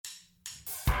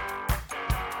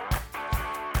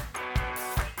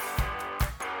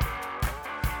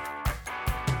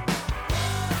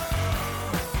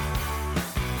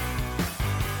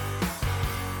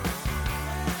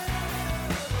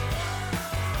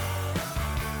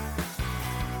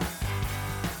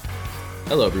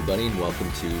Hello, everybody, and welcome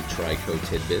to Trico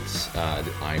Tidbits.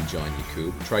 I'm John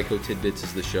Yakub. Trico Tidbits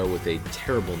is the show with a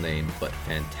terrible name but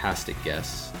fantastic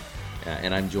guests.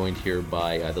 And I'm joined here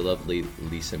by the lovely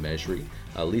Lisa Mejri.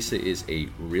 Lisa is a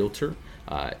realtor.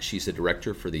 She's a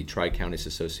director for the Tri-Counties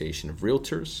Association of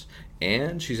Realtors,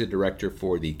 and she's a director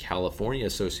for the California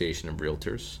Association of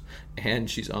Realtors, and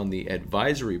she's on the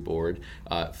advisory board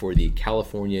for the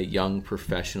California Young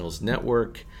Professionals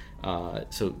Network.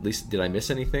 So, Lisa, did I miss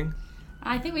anything?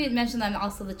 I think we had mentioned I'm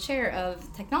also the chair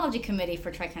of Technology Committee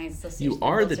for Tri-Counties Association. You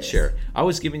are the chair. I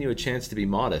was giving you a chance to be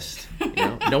modest. You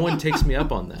know? No one takes me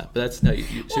up on that. But that's no.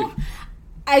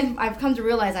 I've come to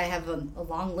realize I have a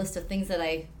long list of things that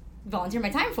I volunteer my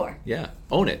time for. Yeah,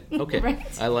 own it. Okay, Right?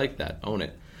 I like that. Own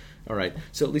it. All right.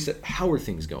 So, Lisa, how are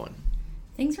things going?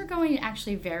 Things are going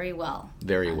actually very well.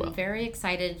 Very well. I'm very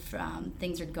excited.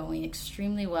 Things are going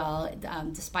extremely well,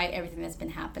 despite everything that's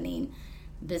been happening.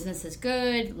 Business is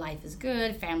good, life is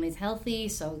good, family's healthy,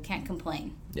 so can't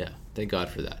complain. Yeah, thank God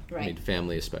for that. Right. I mean,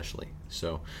 family especially.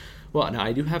 So, well, now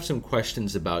I do have some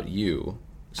questions about you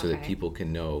so that people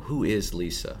can know who is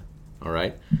Lisa. All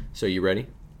right? So you ready?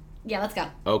 Yeah, let's go.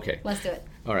 Okay. Let's do it.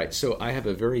 All right, so I have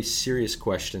a very serious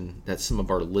question that some of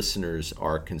our listeners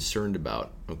are concerned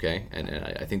about, okay? And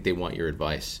I think they want your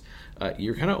advice.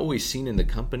 You're kind of always seen in the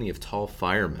company of tall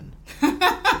firemen,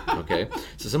 okay?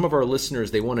 So some of our listeners,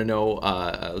 they want to know,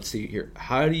 let's see here,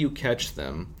 how do you catch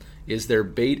them? Is there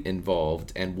bait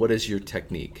involved? And what is your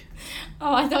technique?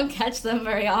 Oh, I don't catch them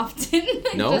very often.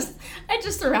 No? I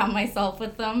just surround myself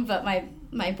with them, but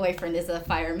my boyfriend is a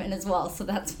fireman as well, so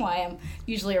that's why I'm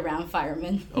usually around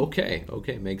firemen. Okay,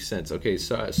 makes sense. Okay,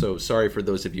 so sorry for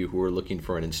those of you who are looking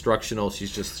for an instructional.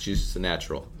 She's just a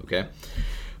natural, okay?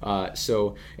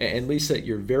 And Lisa,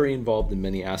 you're very involved in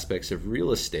many aspects of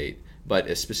real estate,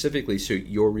 but specifically, so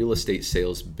your real estate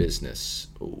sales business,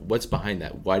 what's behind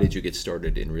that? Why did you get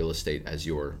started in real estate as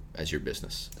your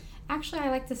business? Actually,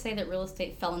 I like to say that real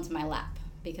estate fell into my lap.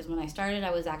 Because when I started, I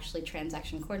was actually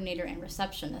transaction coordinator and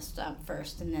receptionist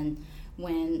first. And then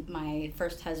when my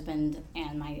first husband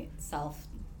and myself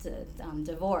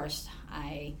divorced,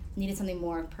 I needed something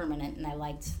more permanent, and I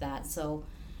liked that. So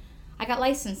I got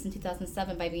licensed in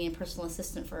 2007 by being a personal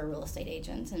assistant for a real estate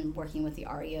agent and working with the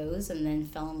REOs, and then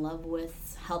fell in love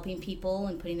with helping people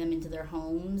and putting them into their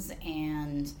homes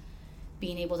and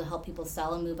being able to help people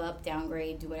sell and move up,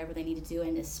 downgrade, do whatever they need to do,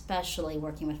 and especially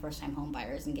working with first-time home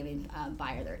buyers and giving a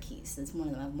buyer their keys. It's one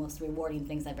of the most rewarding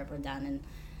things I've ever done. And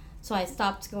so I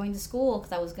stopped going to school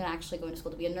because I was actually going to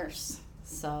school to be a nurse.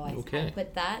 So I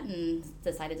quit that and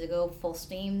decided to go full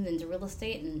steam into real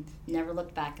estate and never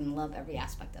looked back and love every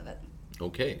aspect of it.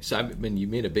 Okay, so I mean, you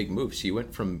made a big move. So you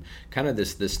went from kind of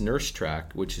this nurse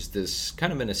track, which is this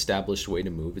kind of an established way to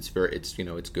move. It's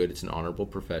good. It's an honorable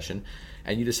profession,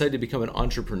 and you decided to become an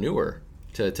entrepreneur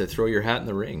to throw your hat in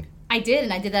the ring. I did,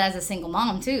 and I did that as a single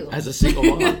mom too. As a single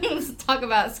mom. Talk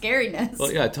about scariness.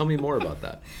 Well, yeah. Tell me more about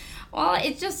that. Well,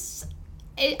 I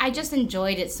just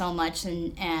enjoyed it so much,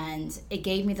 and it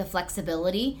gave me the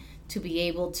flexibility to be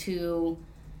able to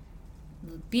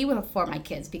be for my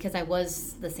kids, because I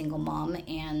was the single mom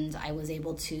and I was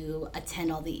able to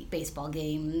attend all the baseball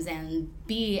games and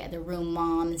be the room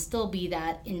mom and still be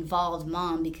that involved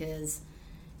mom, because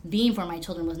being for my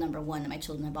children was number one, and my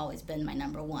children have always been my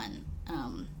number one.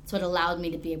 So it allowed me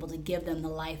to be able to give them the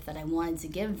life that I wanted to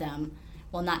give them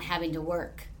while not having to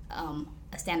work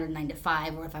a standard 9 to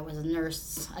 5, or if I was a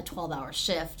nurse, a 12-hour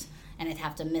shift, and I'd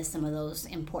have to miss some of those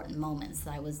important moments.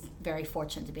 I was very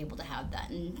fortunate to be able to have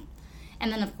that.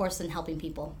 And then, of course, in helping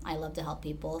people. I love to help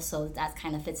people, so that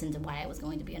kind of fits into why I was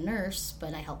going to be a nurse,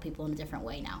 but I help people in a different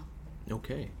way now.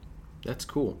 Okay, that's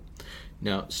cool.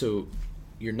 Now, so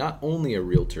you're not only a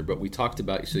realtor, but we talked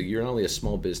about, so you're not only a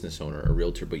small business owner, a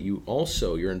realtor, but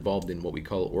you're involved in what we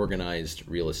call organized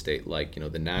real estate, like,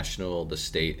 the national, the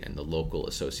state, and the local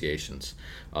associations.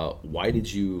 Why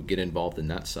did you get involved in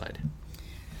that side?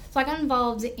 So I got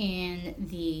involved in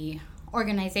the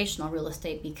organizational real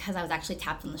estate because I was actually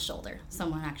tapped on the shoulder.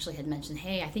 Someone actually had mentioned,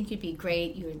 hey, I think you'd be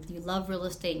great. You love real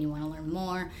estate and you want to learn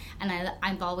more. And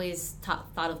I've always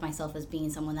thought of myself as being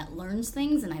someone that learns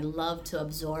things, and I love to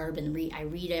absorb and read. I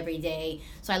read every day,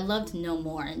 so I love to know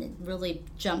more, and it really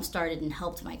jump-started and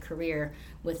helped my career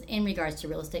in regards to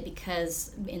real estate,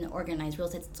 because in organized real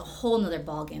estate, it's a whole nother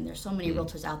ballgame. There's so many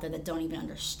realtors out there that don't even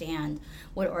understand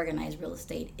what organized real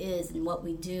estate is and what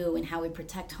we do and how we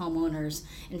protect homeowners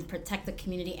and protect the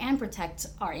community and protect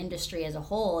our industry as a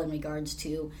whole in regards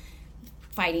to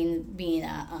fighting being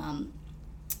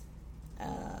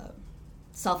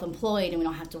self-employed, and we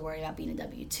don't have to worry about being a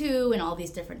W-2 and all these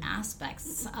different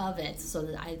aspects of it.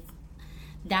 So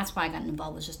that's why I got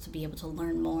involved, was just to be able to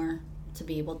learn more, to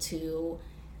be able to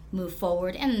move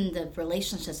forward, and the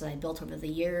relationships that I built over the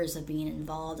years of being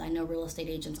involved. I know real estate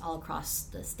agents all across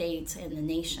the state and the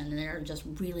nation, and they're just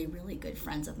really, really good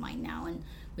friends of mine now. And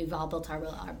we've all built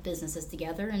our businesses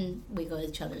together, and we go to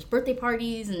each other's birthday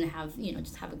parties and have,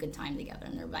 just have a good time together,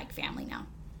 and they're like family now.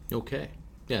 Okay.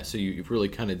 Yeah, so you've really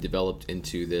kind of developed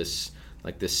into this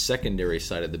secondary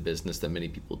side of the business that many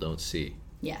people don't see.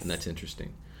 Yes. And that's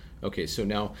interesting. Okay, so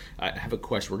now I have a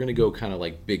question. We're going to go kind of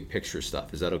like big picture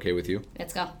stuff. Is that okay with you?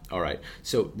 Let's go. All right.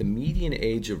 So the median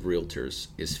age of realtors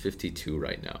is 52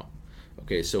 right now.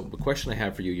 Okay, so the question I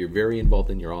have for you, you're very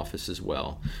involved in your office as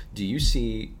well. Do you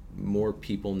see more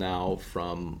people now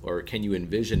or can you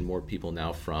envision more people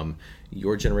now from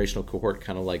your generational cohort,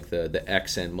 kind of like the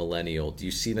X and millennial? Do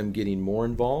you see them getting more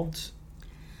involved?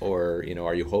 Or,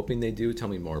 are you hoping they do? Tell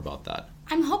me more about that.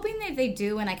 I'm hoping that they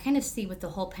do, and I kind of see with the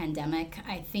whole pandemic,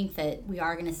 I think that we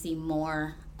are going to see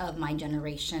more of my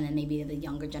generation and maybe the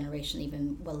younger generation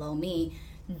even below me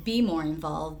be more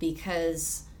involved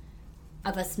because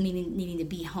of us needing to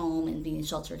be home and being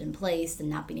sheltered in place and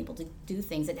not being able to do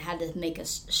things. It had to make a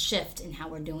shift in how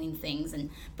we're doing things.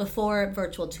 And before,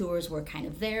 virtual tours were kind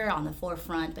of there on the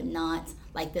forefront, but not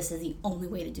like this is the only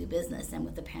way to do business. And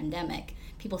with the pandemic,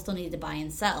 people still needed to buy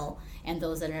and sell. And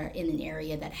those that are in an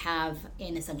area that have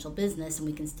an essential business, and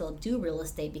we can still do real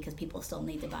estate because people still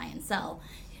need to buy and sell.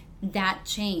 That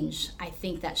change, I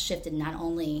think that shifted not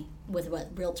only with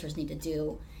what realtors need to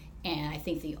do, and I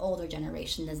think the older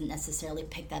generation doesn't necessarily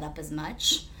pick that up as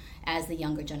much as the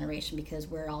younger generation because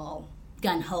we're all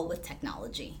gung-ho with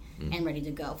technology and ready to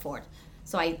go for it.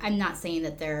 So I'm not saying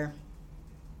that they're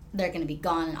going to be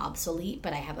gone and obsolete,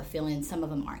 but I have a feeling some of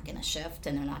them aren't going to shift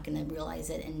and they're not going to realize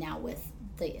it. And now with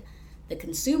the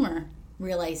consumer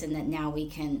realizing that now we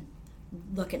can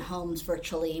look at homes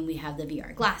virtually and we have the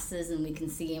VR glasses and we can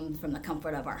see them from the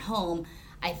comfort of our home,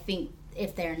 I think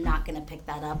if they're not going to pick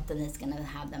that up, then it's going to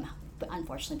have them,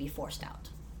 unfortunately, be forced out.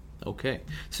 Okay.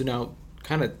 So now,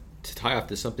 kind of to tie off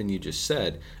to something you just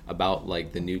said about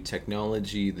like the new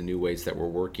technology, the new ways that we're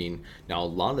working. Now, a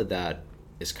lot of that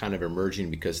is kind of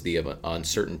emerging because of the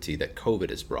uncertainty that COVID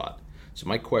has brought. So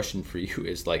my question for you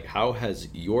is like, how has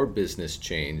your business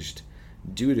changed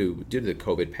due to the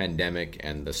COVID pandemic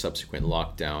and the subsequent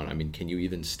lockdown? I mean, can you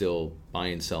even still buy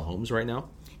and sell homes right now?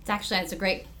 It's a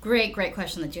great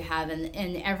question that you have,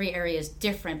 and every area is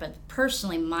different, but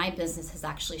personally, my business has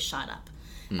actually shot up.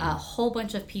 A whole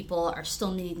bunch of people are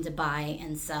still needing to buy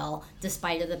and sell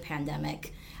despite of the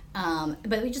pandemic.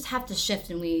 But we just have to shift,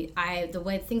 and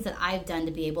things that I've done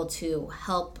to be able to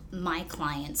help my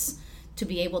clients to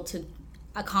be able to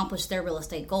accomplish their real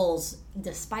estate goals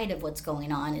despite of what's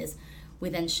going on is we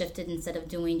then shifted, instead of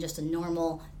doing just a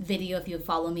normal video. If you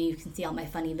follow me, you can see all my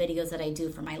funny videos that I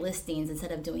do for my listings.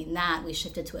 Instead of doing that, we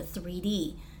shifted to a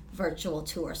 3D virtual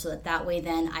tour, so that way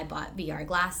then I bought VR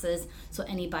glasses. So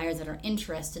any buyers that are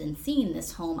interested in seeing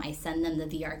this home, I send them the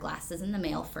VR glasses in the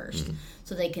mail first,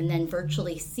 so they can then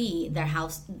virtually see their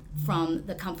house from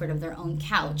the comfort of their own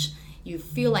couch. You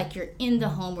feel like you're in the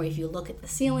home, where if you look at the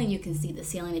ceiling, you can see the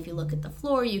ceiling. If you look at the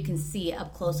floor, you can see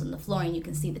up close on the flooring. You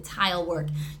can see the tile work.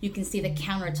 You can see the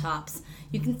countertops.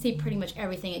 You can see pretty much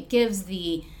everything. It gives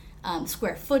the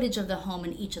square footage of the home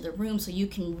in each of the rooms, so you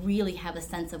can really have a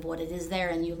sense of what it is there.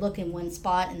 And you look in one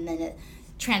spot, and then it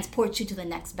transports you to the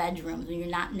next bedroom, and you're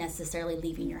not necessarily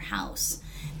leaving your house.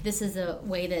 This is a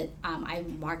way that I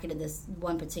marketed this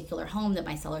one particular home that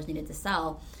my sellers needed to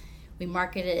sell. We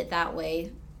marketed it that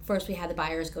way. First, we had the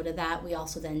buyers go to that. We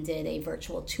also then did a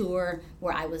virtual tour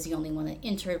where I was the only one that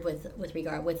entered with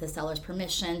the seller's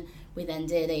permission. We then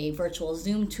did a virtual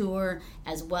Zoom tour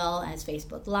as well as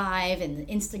Facebook Live and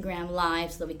Instagram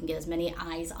Live, so that we can get as many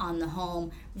eyes on the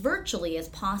home virtually as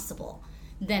possible.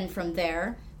 Then from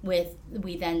there,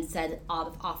 we then said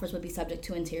offers would be subject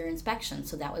to interior inspection,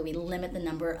 so that way we limit the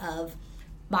number of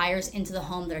buyers into the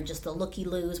home that are just the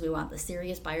looky-loos. We want the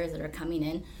serious buyers that are coming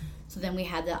in. So then we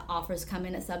had the offers come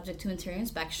in as subject to interior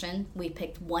inspection. We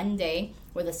picked one day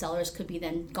where the sellers could be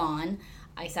then gone.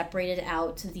 I separated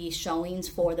out the showings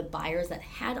for the buyers that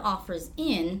had offers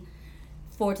in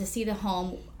to see the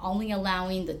home, only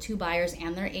allowing the two buyers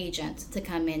and their agent to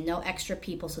come in, no extra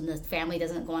people, so the family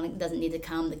doesn't need to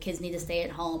come, the kids need to stay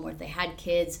at home, or if they had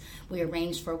kids, we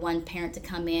arranged for one parent to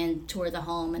come in, tour the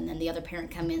home, and then the other parent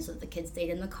come in so that the kids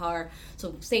stayed in the car.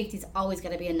 So safety's always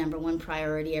got to be a number one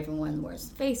priority. Everyone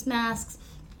wears face masks.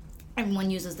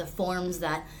 Everyone uses the forms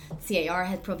that CAR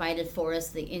had provided for us,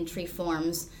 the entry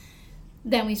forms.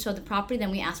 Then we showed the property.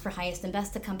 Then we asked for highest and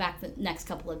best to come back the next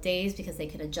couple of days because they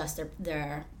could adjust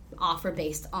their offer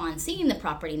based on seeing the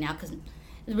property now, because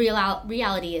the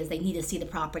reality is they need to see the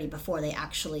property before they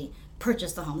actually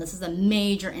purchase the home. This is a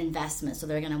major investment, so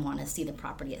they're going to want to see the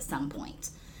property at some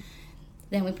point.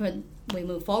 Then we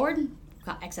moved forward,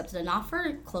 accepted an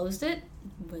offer, closed it.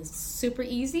 It was super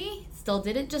easy. Still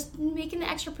did it, just making the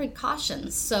extra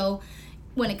precautions. So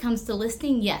when it comes to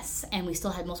listing, yes, and we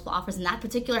still had multiple offers. In that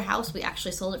particular house, we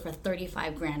actually sold it for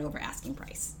 $35,000 over asking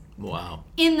price. Wow.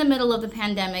 In the middle of the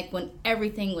pandemic when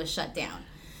everything was shut down.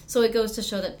 So it goes to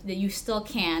show that you still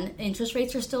can. Interest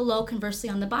rates are still low, conversely,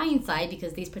 on the buying side,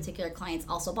 because these particular clients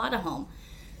also bought a home.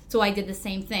 So I did the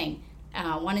same thing.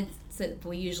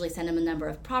 We usually send them a number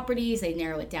of properties. They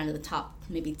narrow it down to the top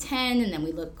maybe 10, and then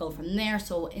we go from there.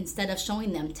 So instead of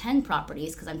showing them 10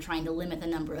 properties, because I'm trying to limit the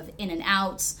number of in and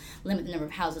outs, limit the number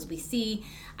of houses we see,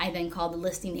 I then called the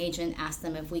listing agent, asked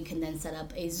them if we can then set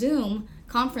up a Zoom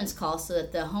conference call so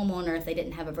that the homeowner, if they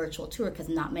didn't have a virtual tour, because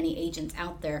not many agents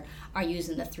out there are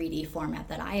using the 3D format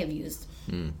that I have used.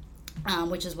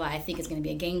 Which is why I think it's going to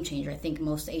be a game changer. I think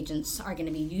most agents are going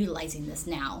to be utilizing this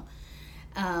now.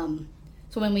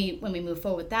 So when we move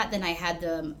forward with that, then I had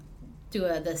them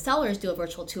the sellers do a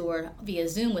virtual tour via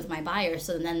Zoom with my buyers,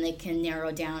 so then they can narrow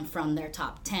down from their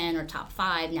top 10 or top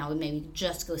 5. Now we maybe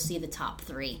just go see the top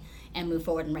 3 and move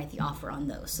forward and write the offer on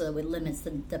those. So it limits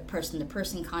the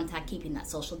person-to-person contact, keeping that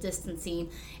social distancing.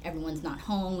 Everyone's not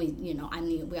home.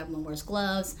 Everyone wears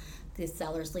gloves. The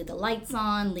sellers leave the lights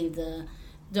on, leave the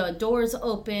doors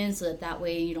open, so that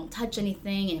way you don't touch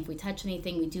anything. And if we touch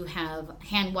anything, we do have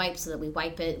hand wipes, so that we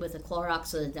wipe it with a Clorox,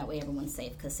 so that way everyone's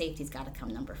safe, because safety's got to come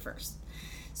number first.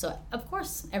 So of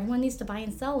course everyone needs to buy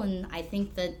and sell, and I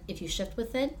think that if you shift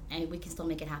with it, and we can still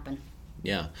make it happen.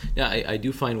 Yeah. I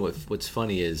do find what's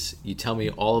funny is you tell me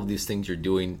all of these things you're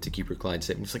doing to keep your clients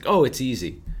safe, and it's like, oh, it's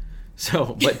easy.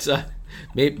 So, but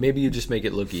maybe you just make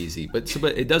it look easy. But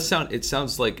it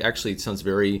sounds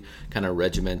very kind of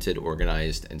regimented,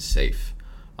 organized, and safe.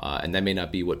 And that may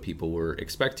not be what people were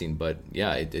expecting, but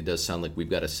yeah, it does sound like we've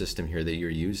got a system here that you're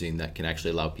using that can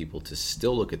actually allow people to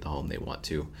still look at the home they want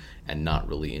to and not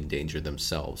really endanger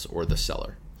themselves or the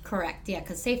seller. Correct, yeah,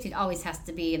 because safety always has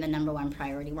to be the number one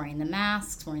priority. Wearing the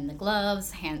masks, wearing the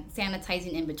gloves, hand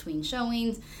sanitizing in between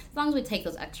showings. As long as we take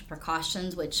those extra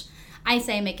precautions, which I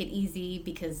say make it easy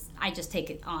because I just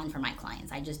take it on for my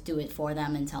clients. I just do it for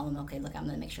them and tell them, okay, look, I'm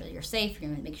going to make sure that you're safe.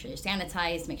 You're going to make sure you're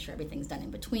sanitized, make sure everything's done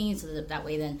in between, so that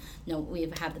way then we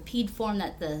have the PED form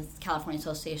that the California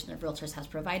Association of Realtors has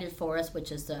provided for us,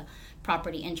 which is the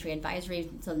property entry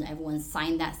advisory, so that everyone's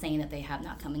signed that saying that they have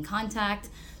not come in contact,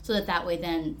 so that way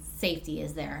then safety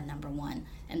is there, number one,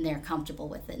 and they're comfortable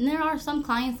with it. And there are some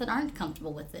clients that aren't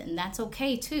comfortable with it, and that's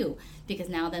okay too, because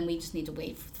now then we just need to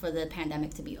wait for the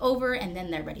pandemic to be over, and then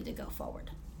they're ready to go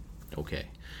forward. Okay.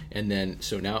 And then,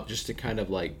 so now just to kind of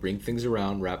like bring things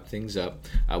around, wrap things up,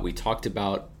 we talked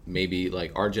about maybe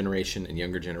like our generation and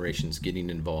younger generations getting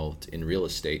involved in real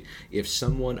estate. If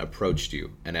someone approached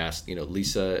you and asked,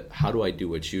 Lisa, how do I do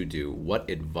what you do? What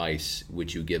advice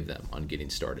would you give them on getting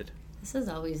started? This is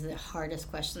always the hardest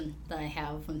question that I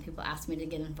have when people ask me to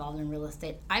get involved in real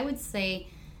estate. I would say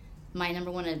my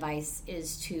number one advice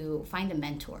is to find a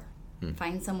mentor.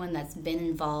 Find someone that's been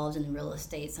involved in real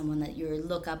estate, someone that you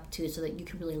look up to, so that you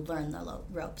can really learn the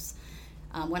ropes.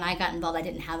 When I got involved, I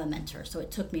didn't have a mentor, so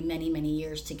it took me many, many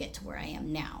years to get to where I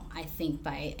am now. I think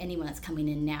by anyone that's coming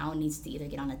in now needs to either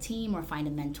get on a team or find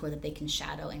a mentor that they can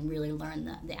shadow and really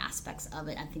learn the aspects of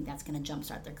it. I think that's going to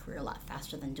jumpstart their career a lot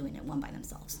faster than doing it one by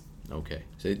themselves. Okay,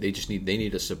 so they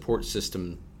need a support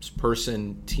system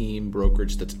person, team,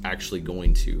 brokerage that's actually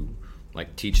going to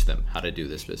like teach them how to do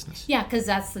this business. Yeah, because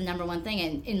that's the number one thing.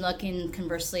 And in looking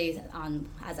conversely on,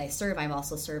 as I serve, I've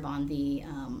also served on the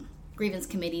grievance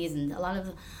committees, and a lot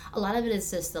of it is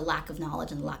just the lack of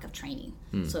knowledge and the lack of training.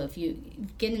 So if you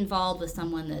get involved with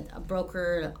someone, that a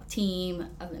broker, a team,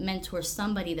 a mentor,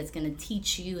 somebody that's going to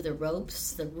teach you the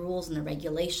ropes, the rules, and the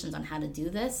regulations on how to do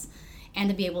this, and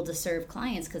to be able to serve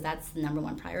clients, because that's the number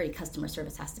one priority. Customer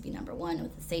service has to be number one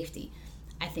with the safety.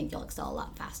 I think you'll excel a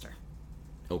lot faster.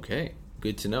 Okay,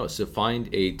 good to know. So find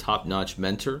a top-notch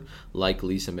mentor like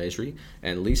Lisa Mejri.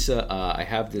 And Lisa, I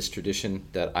have this tradition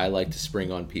that I like to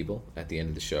spring on people at the end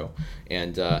of the show.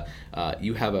 And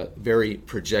you have a very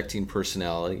projecting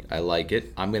personality. I like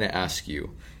it. I'm going to ask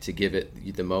you to give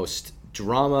it the most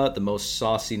drama, the most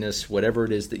sauciness, whatever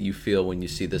it is that you feel when you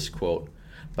see this quote.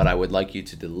 But I would like you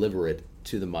to deliver it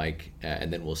to the mic,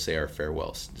 and then we'll say our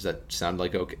farewells. Does that sound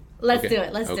like okay? Let's do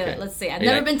it. Let's do it. Let's see. I've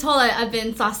never been told I've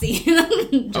been saucy.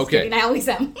 Just kidding. I always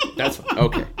am. That's fine.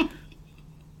 Okay.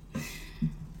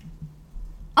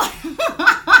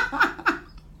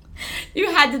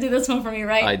 You had to do this one for me,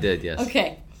 right? I did, yes.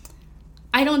 Okay.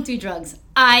 I don't do drugs.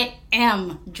 I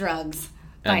am drugs.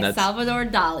 And by Salvador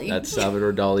Dali. That's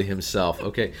Salvador Dali himself.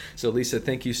 Okay, so Lisa,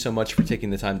 thank you so much for taking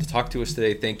the time to talk to us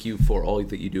today. Thank you for all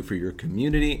that you do for your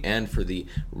community and for the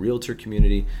realtor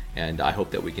community, and I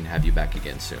hope that we can have you back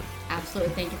again soon.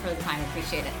 Absolutely. Thank you for the time. I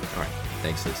appreciate it. All right.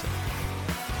 Thanks, Lisa.